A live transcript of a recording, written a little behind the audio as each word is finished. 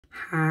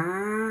Hi.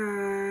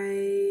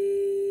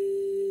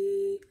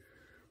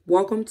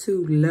 Welcome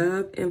to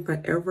Love and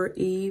Forever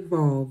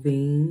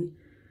Evolving,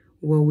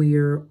 where we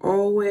are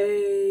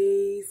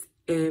always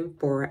and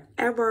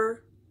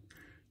forever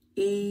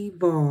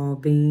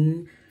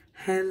evolving.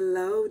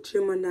 Hello,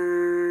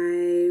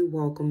 Gemini.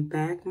 Welcome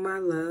back, my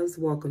loves.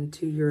 Welcome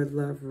to your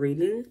love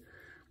reading.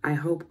 I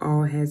hope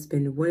all has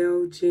been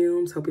well,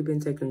 Gems. Hope you've been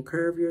taking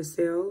care of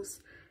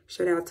yourselves.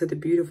 Shout out to the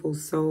beautiful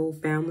Soul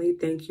family.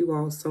 Thank you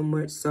all so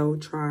much, Soul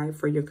Tribe,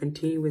 for your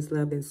continuous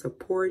love and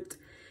support.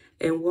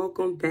 And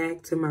welcome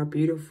back to my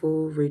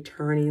beautiful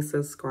returning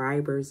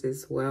subscribers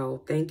as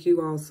well. Thank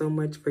you all so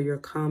much for your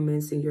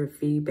comments and your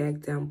feedback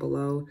down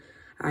below.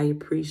 I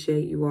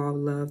appreciate you all,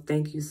 love.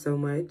 Thank you so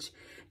much.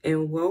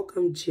 And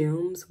welcome,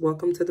 Gems.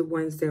 Welcome to the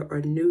ones that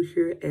are new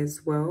here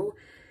as well.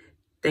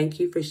 Thank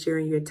you for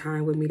sharing your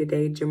time with me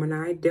today,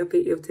 Gemini.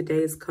 Definitely, if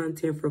today's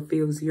content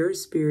fulfills your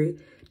spirit,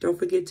 don't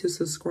forget to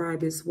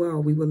subscribe as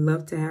well. We would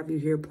love to have you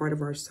here, part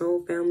of our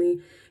soul family.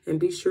 And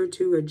be sure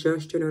to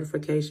adjust your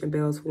notification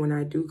bells for when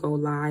I do go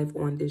live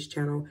on this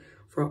channel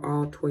for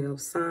all 12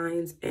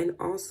 signs. And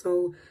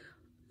also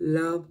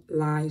love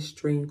live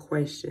stream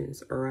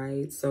questions, all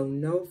right? So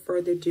no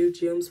further ado,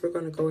 Gems, we're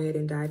going to go ahead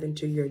and dive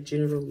into your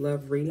general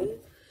love reading.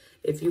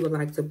 If you would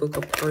like to book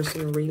a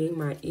personal reading,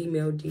 my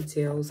email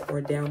details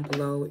are down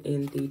below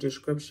in the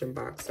description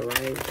box, all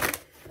right?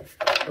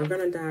 We're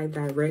going to dive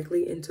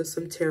directly into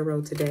some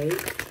tarot today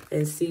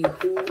and see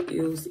who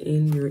is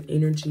in your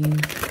energy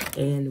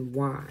and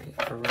why,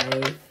 all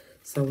right?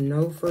 So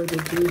no further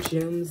ado,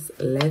 Gems,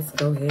 let's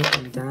go ahead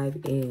and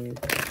dive in.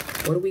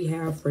 What do we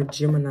have for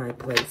Gemini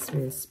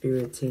placements,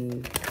 Spirit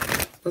Team?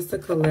 What's the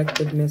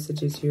collective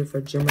messages here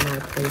for Gemini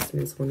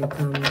placements when it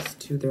comes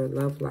to their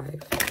love life?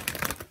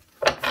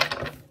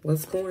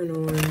 What's going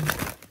on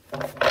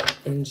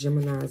in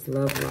Gemini's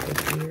love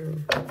life here?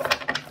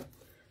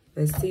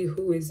 Let's see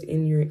who is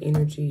in your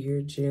energy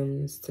here,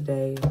 Gems,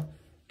 today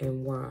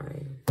and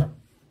why.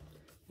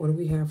 What do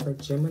we have for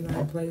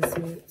Gemini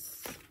placements?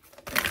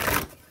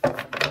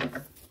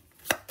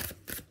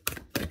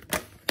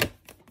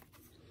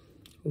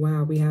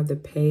 Wow, we have the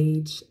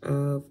Page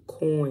of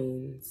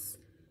Coins,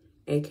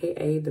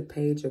 aka the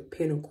Page of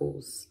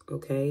Pentacles,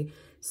 okay?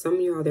 Some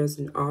of y'all, there's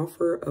an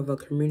offer of a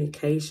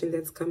communication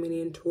that's coming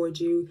in towards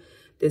you.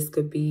 This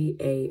could be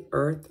a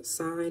earth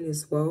sign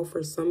as well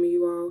for some of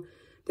you all.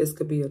 This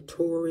could be a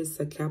Taurus,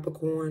 a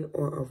Capricorn,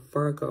 or a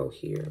Virgo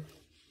here.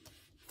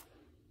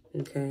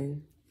 Okay.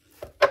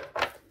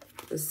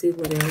 Let's see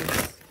what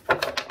else.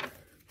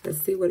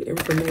 Let's see what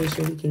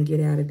information we can get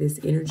out of this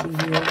energy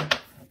here.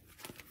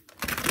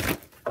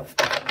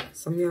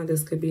 Some of y'all,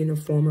 this could be in the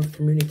form of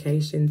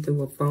communication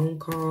through a phone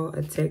call,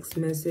 a text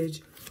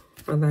message,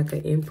 or like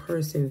an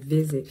in-person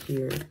visit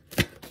here.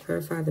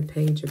 Clarify the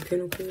Page of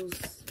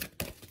Pentacles.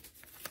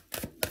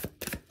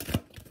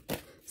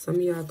 Some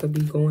of y'all could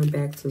be going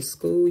back to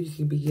school. You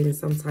could be getting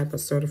some type of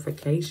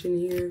certification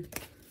here,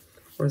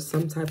 or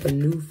some type of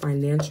new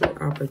financial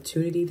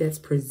opportunity that's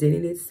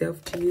presenting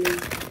itself to you.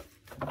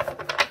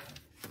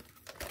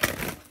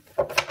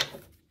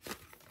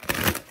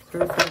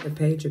 Clarify the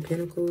Page of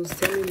Pentacles.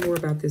 Tell me more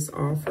about this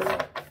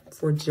offer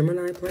for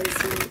Gemini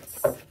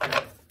placements.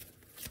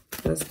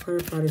 Let's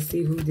clarify to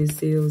see who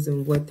this is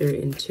and what their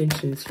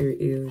intentions here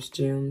is,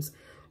 Gems.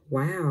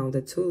 Wow,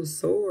 the Two of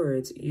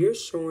Swords. You're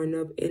showing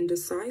up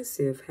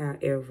indecisive,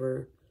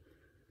 however.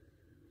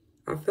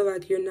 I feel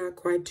like you're not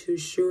quite too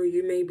sure.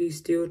 You may be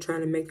still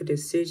trying to make a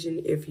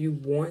decision if you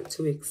want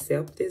to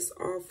accept this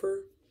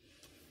offer.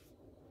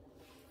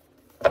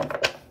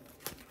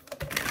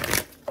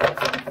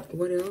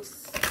 What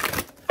else?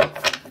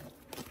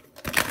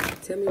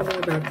 Tell me more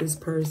about this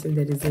person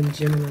that is in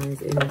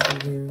Gemini's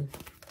energy here.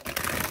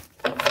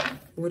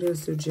 What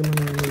else do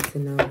Gemini need to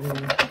know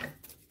here?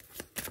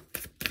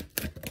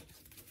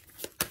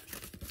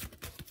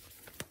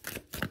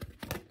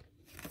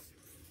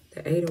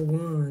 The Eight of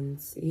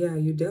Wands. Yeah,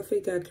 you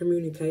definitely got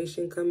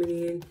communication coming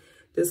in.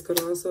 This could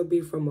also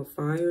be from a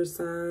fire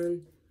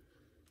sign.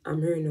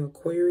 I'm hearing an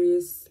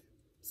Aquarius.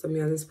 Some of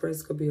y'all, this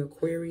person could be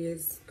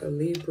Aquarius, a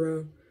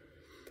Libra,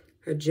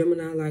 a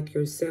Gemini like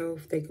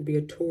yourself. They could be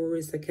a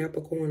Taurus, a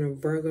Capricorn, a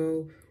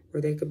Virgo, or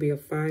they could be a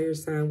fire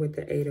sign with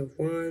the Eight of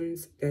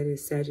Wands. That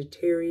is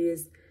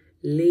Sagittarius,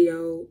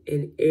 Leo,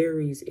 and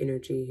Aries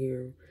energy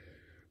here.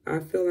 I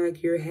feel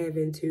like you're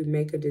having to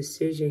make a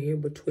decision here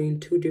between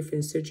two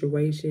different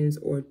situations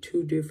or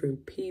two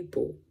different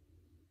people.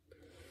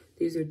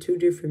 These are two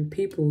different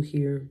people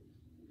here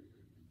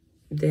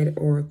that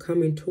are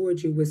coming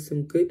towards you with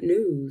some good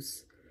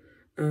news.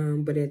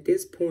 But at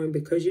this point,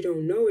 because you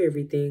don't know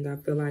everything, I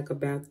feel like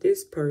about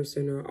this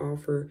person or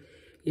offer,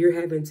 you're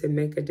having to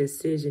make a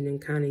decision and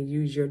kind of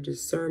use your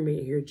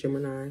discernment here,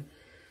 Gemini.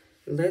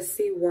 Let's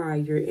see why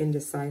you're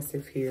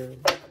indecisive here.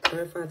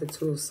 Clarify the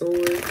Two of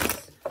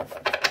Swords.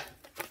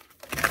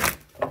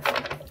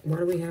 Why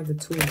do we have the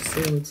Two of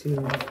Swords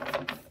here?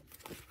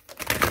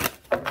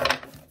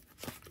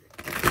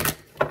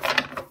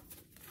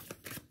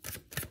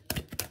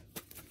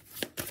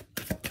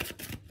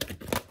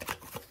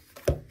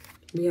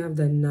 We have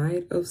the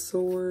Knight of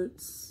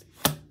Swords.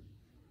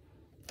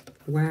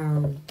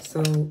 Wow.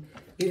 So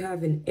you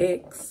have an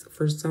ex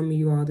for some of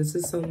you all. This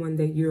is someone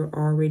that you're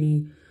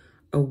already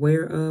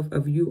aware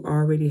of you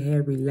already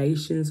had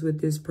relations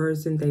with this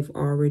person. They've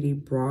already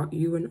brought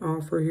you an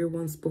offer here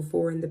once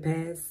before in the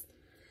past.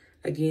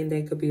 Again,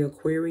 they could be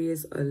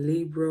Aquarius, a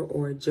Libra,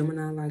 or a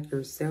Gemini like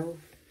yourself.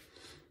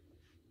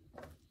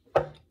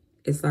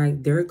 It's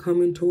like they're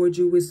coming towards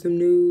you with some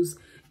news,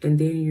 and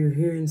then you're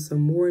hearing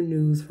some more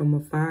news from a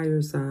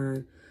fire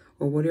sign,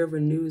 or whatever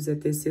news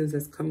that this is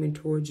that's coming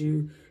towards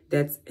you.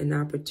 That's an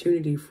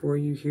opportunity for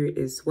you here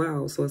as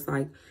well. So it's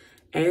like,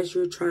 as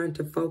you're trying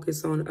to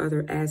focus on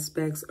other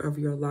aspects of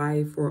your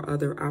life or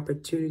other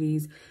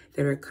opportunities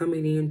that are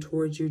coming in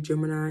towards you,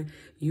 Gemini,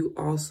 you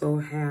also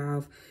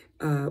have,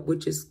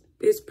 which is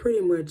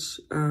pretty much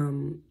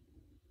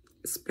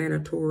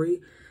explanatory.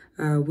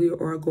 We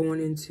are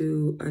going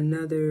into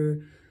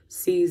another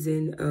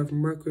season of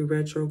Mercury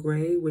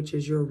retrograde, which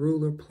is your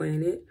ruler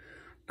planet,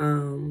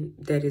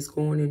 that is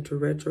going into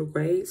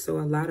retrograde. So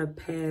a lot of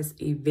past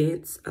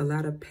events, a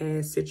lot of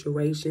past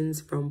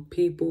situations from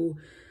people,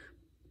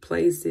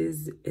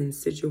 places, and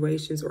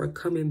situations are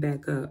coming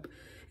back up.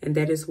 And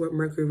that is what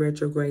Mercury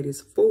retrograde is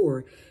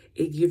for.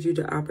 It gives you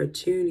the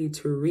opportunity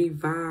to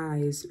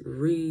revise,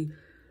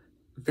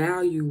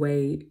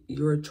 reevaluate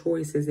your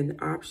choices and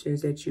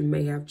options that you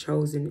may have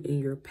chosen in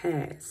your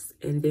past.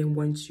 And then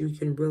once you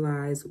can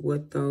realize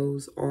what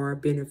those are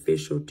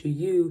beneficial to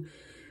you,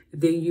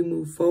 then you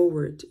move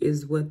forward,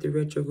 is what the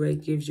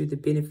retrograde gives you the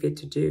benefit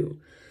to do.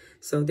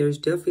 So there's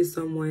definitely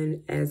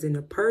someone, as in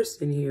a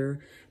person here,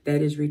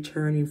 that is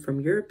returning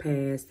from your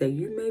past that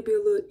you may be a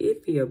little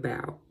iffy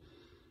about.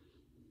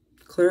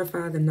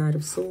 Clarify the Knight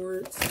of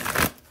Swords.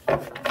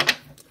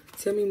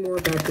 Tell me more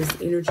about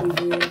this energy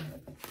here.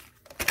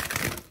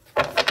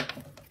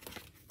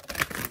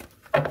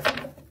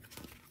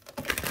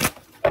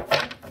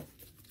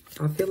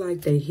 I feel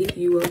like they hit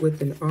you up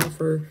with an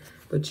offer,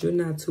 but you're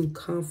not too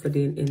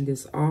confident in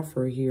this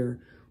offer here.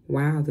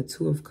 Wow, the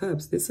Two of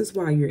Cups. This is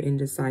why you're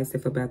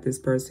indecisive about this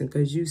person,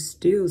 because you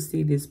still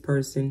see this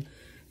person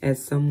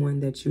as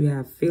someone that you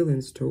have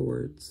feelings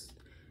towards.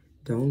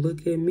 Don't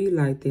look at me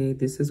like that.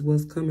 This is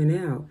what's coming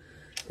out.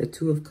 The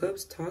Two of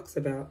Cups talks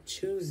about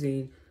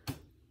choosing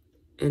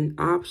an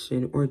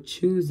option or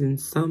choosing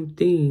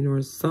something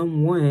or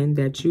someone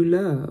that you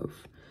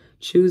love.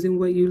 Choosing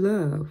what you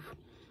love.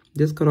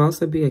 This could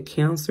also be a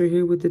Cancer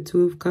here with the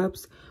Two of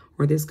Cups,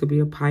 or this could be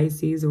a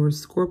Pisces or a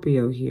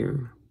Scorpio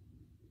here.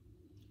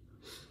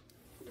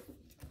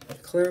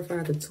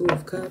 Clarify the Two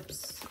of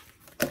Cups.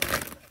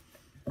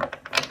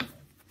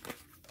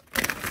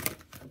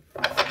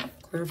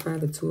 Clarify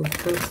the Two of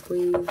Cups,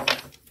 please.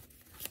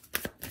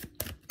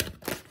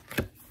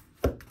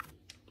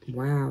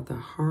 Wow, the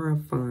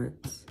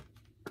Hierophant.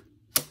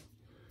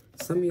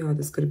 Some of y'all,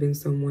 this could have been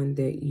someone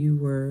that you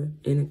were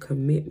in a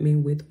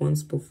commitment with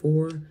once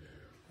before,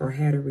 or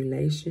had a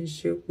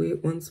relationship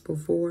with once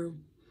before.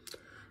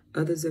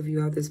 Others of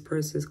you, this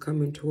person is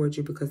coming towards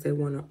you because they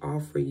want to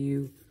offer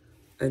you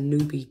a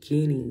new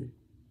beginning.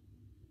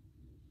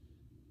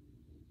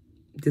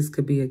 This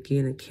could be,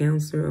 again, a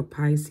Cancer, a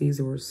Pisces,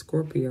 or a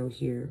Scorpio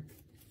here.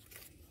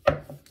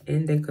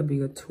 And they could be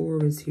a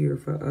Taurus here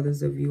for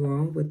others of you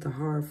all with the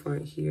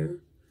Hierophant here.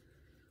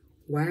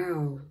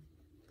 Wow.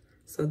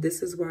 So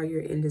this is why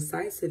you're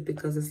indecisive,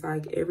 because it's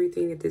like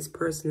everything that this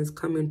person is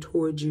coming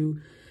towards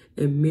you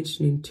and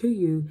mentioning to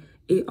you,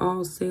 it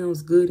all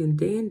sounds good and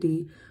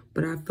dandy,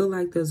 but I feel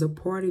like there's a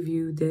part of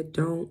you that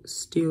don't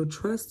still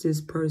trust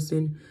this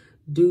person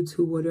due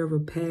to whatever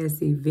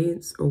past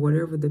events or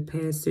whatever the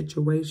past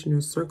situation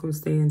or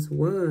circumstance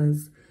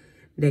was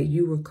that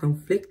you were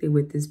conflicted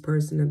with this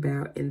person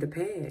about in the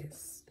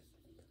past.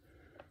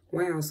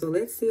 Wow, so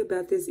let's see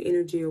about this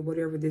energy or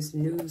whatever this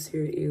news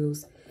here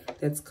is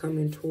that's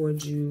coming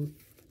towards you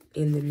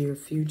in the near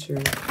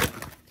future.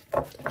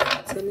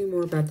 Tell me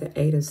more about the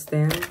Eight of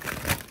Staff.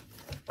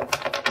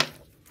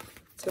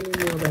 Tell me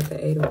more about the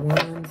Eight of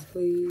Wands,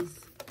 please.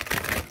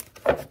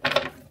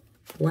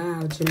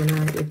 Wow,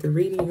 Gemini, if the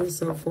reading here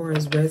so far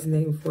is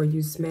resonating for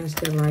you, smash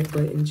that like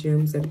button,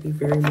 gems. That'd be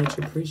very much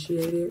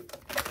appreciated.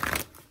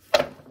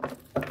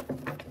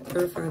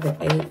 Clarify the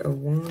Eight of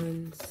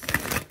Wands.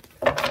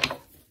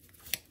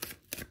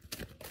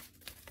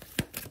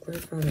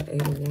 Clarify the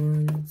Eight of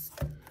Wands.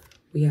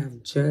 We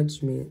have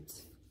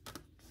Judgment.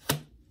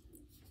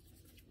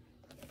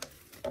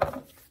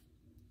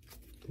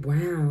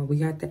 Wow, we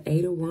got the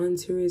Eight of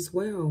Wands here as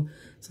well.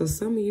 So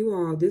some of you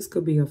all, this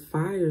could be a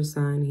fire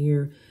sign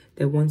here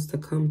that wants to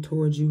come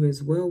towards you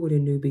as well with a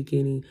new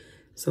beginning.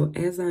 So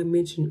as I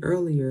mentioned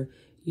earlier,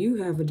 you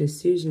have a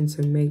decision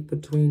to make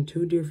between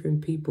two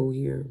different people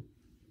here.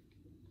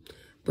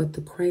 But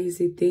the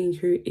crazy thing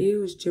here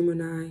is,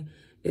 Gemini,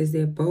 is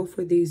that both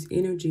of these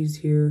energies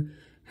here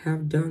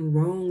have done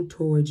wrong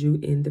towards you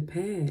in the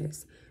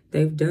past.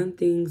 They've done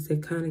things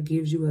that kind of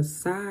gives you a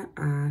side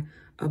eye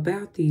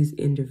about these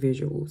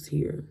individuals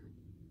here.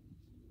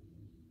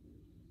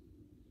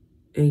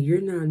 And you're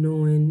not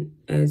knowing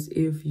as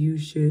if you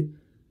should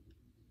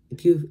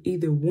give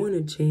either one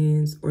a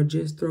chance or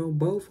just throw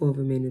both of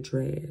them in the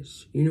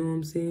trash. You know what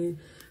I'm saying?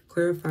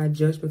 Clarify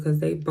judgment, because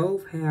they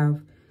both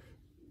have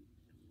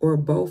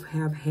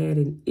had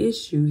an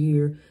issue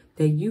here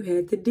that you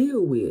had to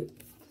deal with.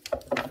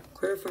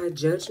 Clarify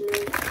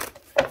judgment.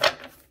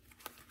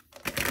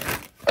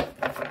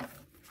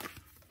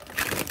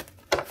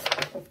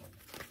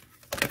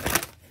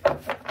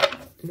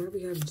 Why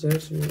we have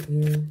judgment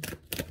here?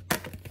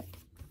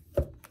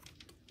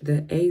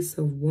 The Ace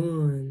of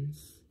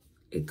Wands.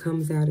 It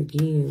comes out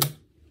again.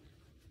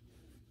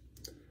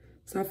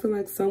 So I feel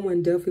like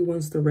someone definitely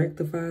wants to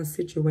rectify a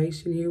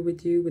situation here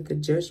with you with the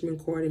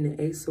Judgment card and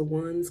the Ace of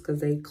Wands,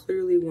 because they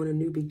clearly want a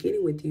new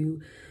beginning with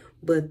you.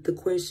 But the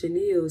question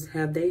is,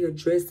 have they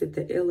addressed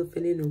the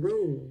elephant in the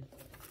room?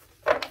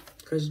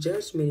 Because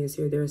Judgment is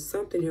here. There's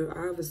something here,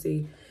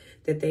 obviously,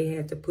 that they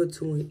had to put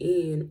to an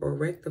end or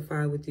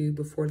rectify with you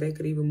before they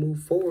could even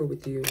move forward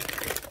with you.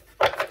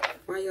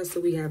 Why else do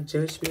we have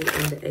Judgment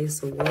and the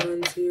Ace of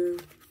Wands here?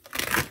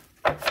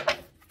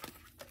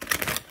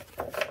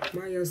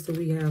 Why else do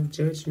we have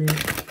Judgment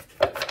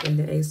and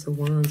the Ace of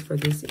Wands for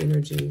this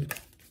energy?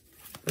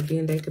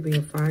 Again, they could be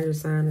a fire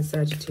sign, a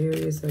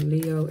Sagittarius, a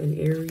Leo, and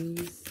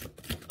Aries.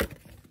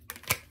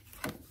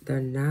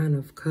 The Nine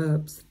of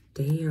Cups.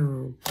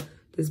 Damn.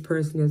 This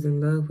person is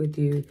in love with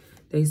you.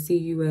 They see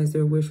you as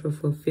their wish for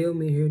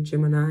fulfillment here,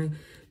 Gemini.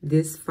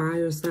 This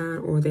fire sign,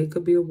 or they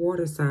could be a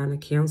water sign, a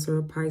Cancer,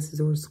 a Pisces,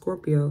 or a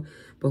Scorpio.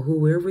 But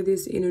whoever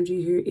this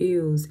energy here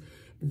is,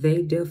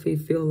 they definitely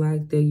feel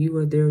like that you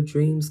are their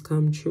dreams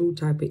come true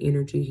type of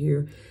energy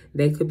here.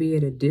 They could be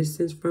at a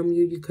distance from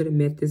you. You could have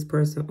met this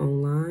person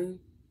online.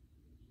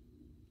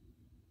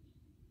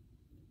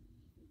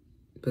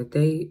 But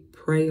they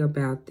pray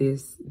about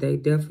this. They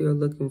definitely are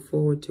looking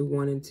forward to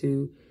wanting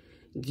to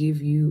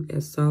give you a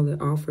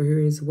solid offer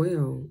here as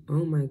well.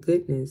 Oh my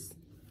goodness.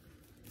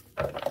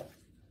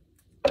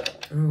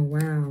 Oh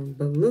wow.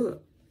 But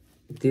look,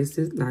 this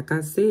is, like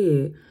I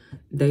said,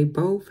 they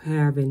both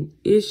have an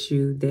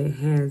issue that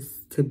has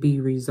to be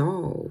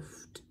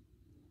resolved.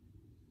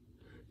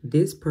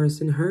 This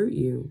person hurt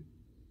you.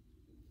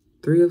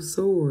 Three of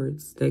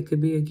Swords. They could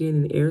be, again,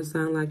 an air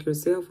sign like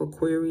yourself,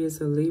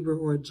 Aquarius, a Libra,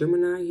 or a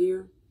Gemini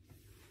here.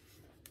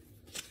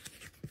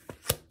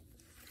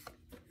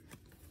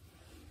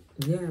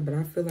 Yeah, but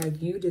I feel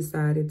like you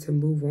decided to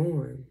move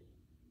on.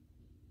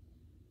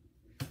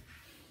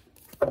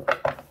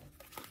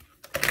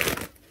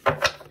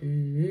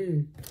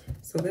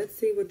 So let's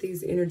see what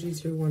these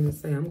energies here want to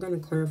say. I'm going to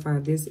clarify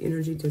this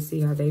energy to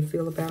see how they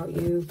feel about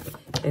you.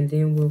 And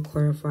then we'll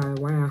clarify,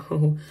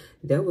 wow,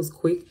 that was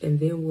quick. And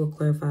then we'll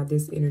clarify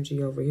this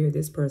energy over here.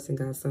 This person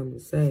got something to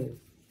say.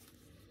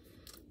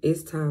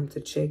 It's time to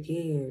check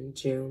in,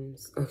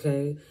 gems,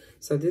 okay?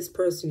 So this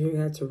person here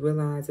had to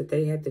realize that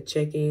they had to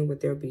check in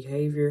with their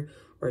behavior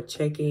or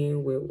check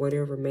in with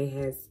whatever may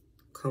has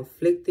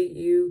conflicted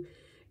you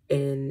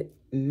and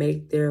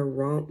make their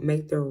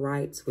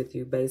rights with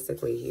you,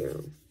 basically, here.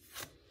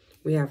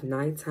 We have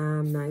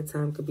nighttime.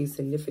 Nighttime could be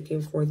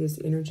significant for this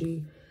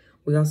energy.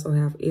 We also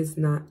have it's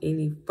not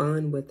any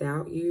fun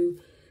without you.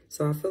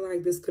 So I feel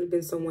like this could have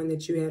been someone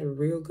that you had a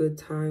real good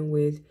time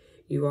with.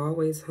 You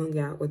always hung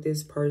out with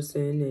this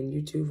person and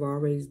you two have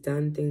always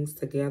done things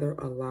together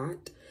a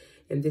lot.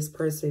 And this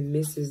person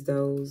misses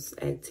those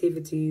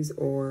activities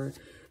or,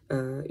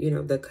 you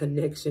know, the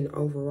connection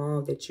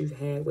overall that you've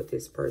had with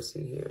this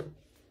person here.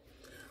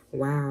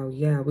 Wow,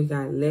 yeah, we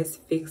got let's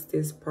fix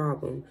this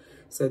problem.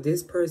 So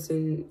this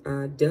person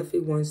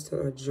definitely wants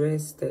to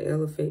address the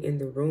elephant in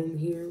the room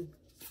here.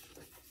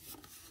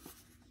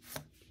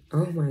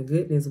 Oh my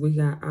goodness, we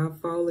got I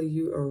follow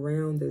you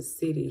around the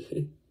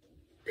city.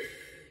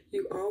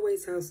 You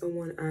always have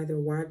someone either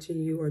watching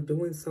you or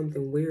doing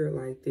something weird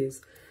like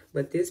this.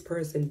 But this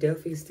person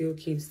definitely still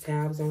keeps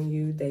tabs on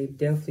you. They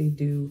definitely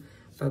do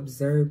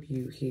observe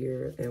you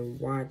here and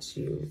watch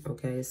you.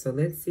 Okay, so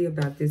let's see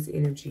about this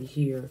energy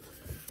here.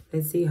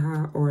 Let's see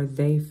how are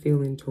they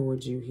feeling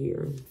towards you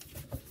here.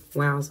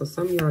 Wow, so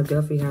some of y'all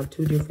definitely have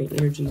two different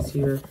energies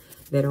here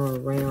that are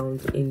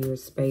around in your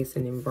space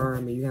and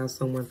environment. You have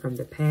someone from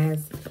the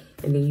past,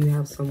 and then you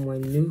have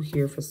someone new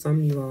here for some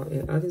of you all.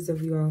 And others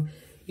of you all,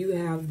 you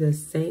have the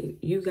same,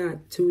 you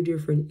got two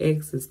different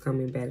exes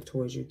coming back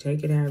towards you.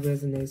 Take it how it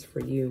resonates for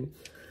you.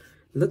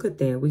 Look at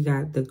that. We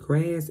got the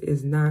grass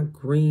is not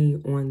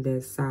green on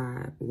that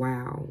side.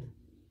 Wow.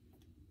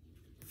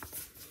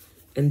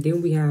 And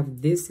then we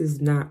have this is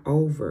not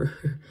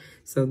over.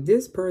 So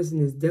this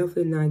person is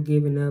definitely not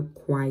giving up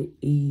quite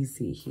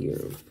easy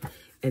here.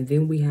 And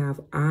then we have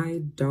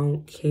I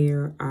don't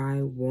care,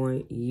 I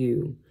want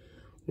you.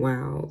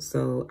 Wow.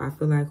 So I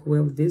feel like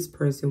whoever this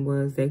person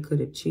was, they could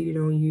have cheated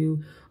on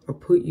you or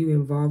put you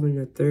involved in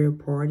a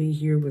third party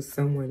here with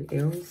someone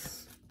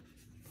else.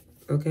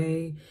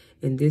 Okay.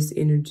 And this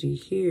energy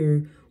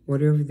here,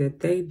 whatever that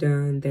they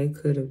done, they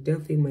could have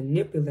definitely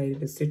manipulated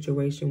the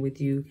situation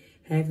with you,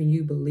 having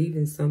you believe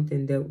in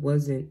something that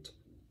wasn't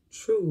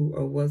true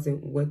or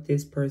wasn't what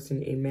this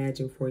person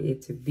imagined for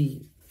it to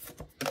be.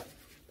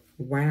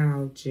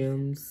 Wow,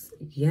 gems.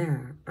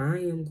 Yeah, I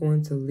am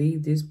going to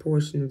leave this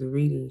portion of the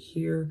reading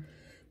here.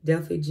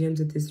 Definitely, gems,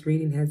 that this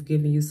reading has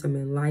given you some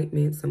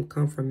enlightenment, some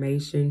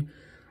confirmation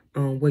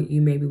on what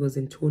you maybe was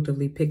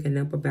intuitively picking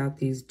up about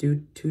these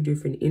two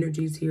different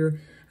energies here.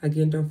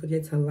 Again, don't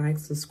forget to like,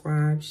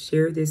 subscribe,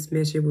 share this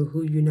message with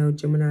who you know,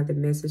 Gemini, the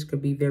message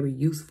could be very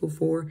useful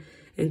for,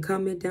 and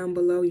comment down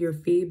below your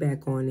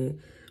feedback on it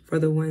for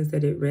the ones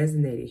that it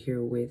resonated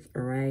here with,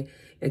 all right?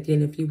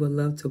 Again, if you would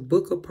love to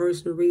book a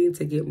personal reading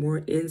to get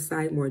more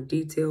insight, more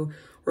detail,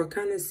 or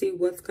kind of see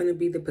what's going to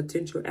be the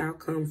potential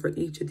outcome for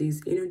each of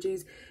these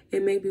energies,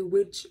 and maybe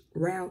which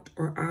route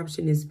or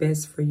option is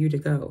best for you to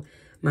go.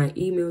 My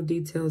email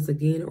details,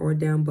 again, are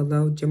down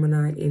below,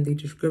 Gemini, in the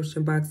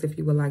description box if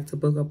you would like to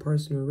book a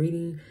personal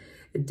reading.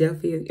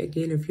 Definitely,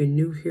 again, if you're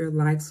new here,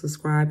 like,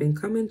 subscribe, and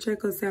come and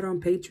check us out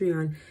on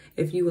Patreon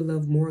if you would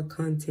love more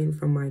content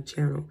from my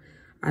channel.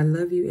 I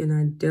love you, and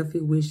I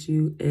definitely wish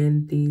you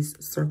in these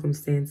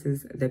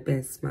circumstances the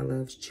best, my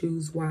loves.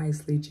 Choose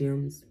wisely,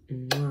 gems.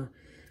 Mwah.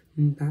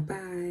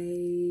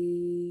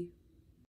 Bye-bye.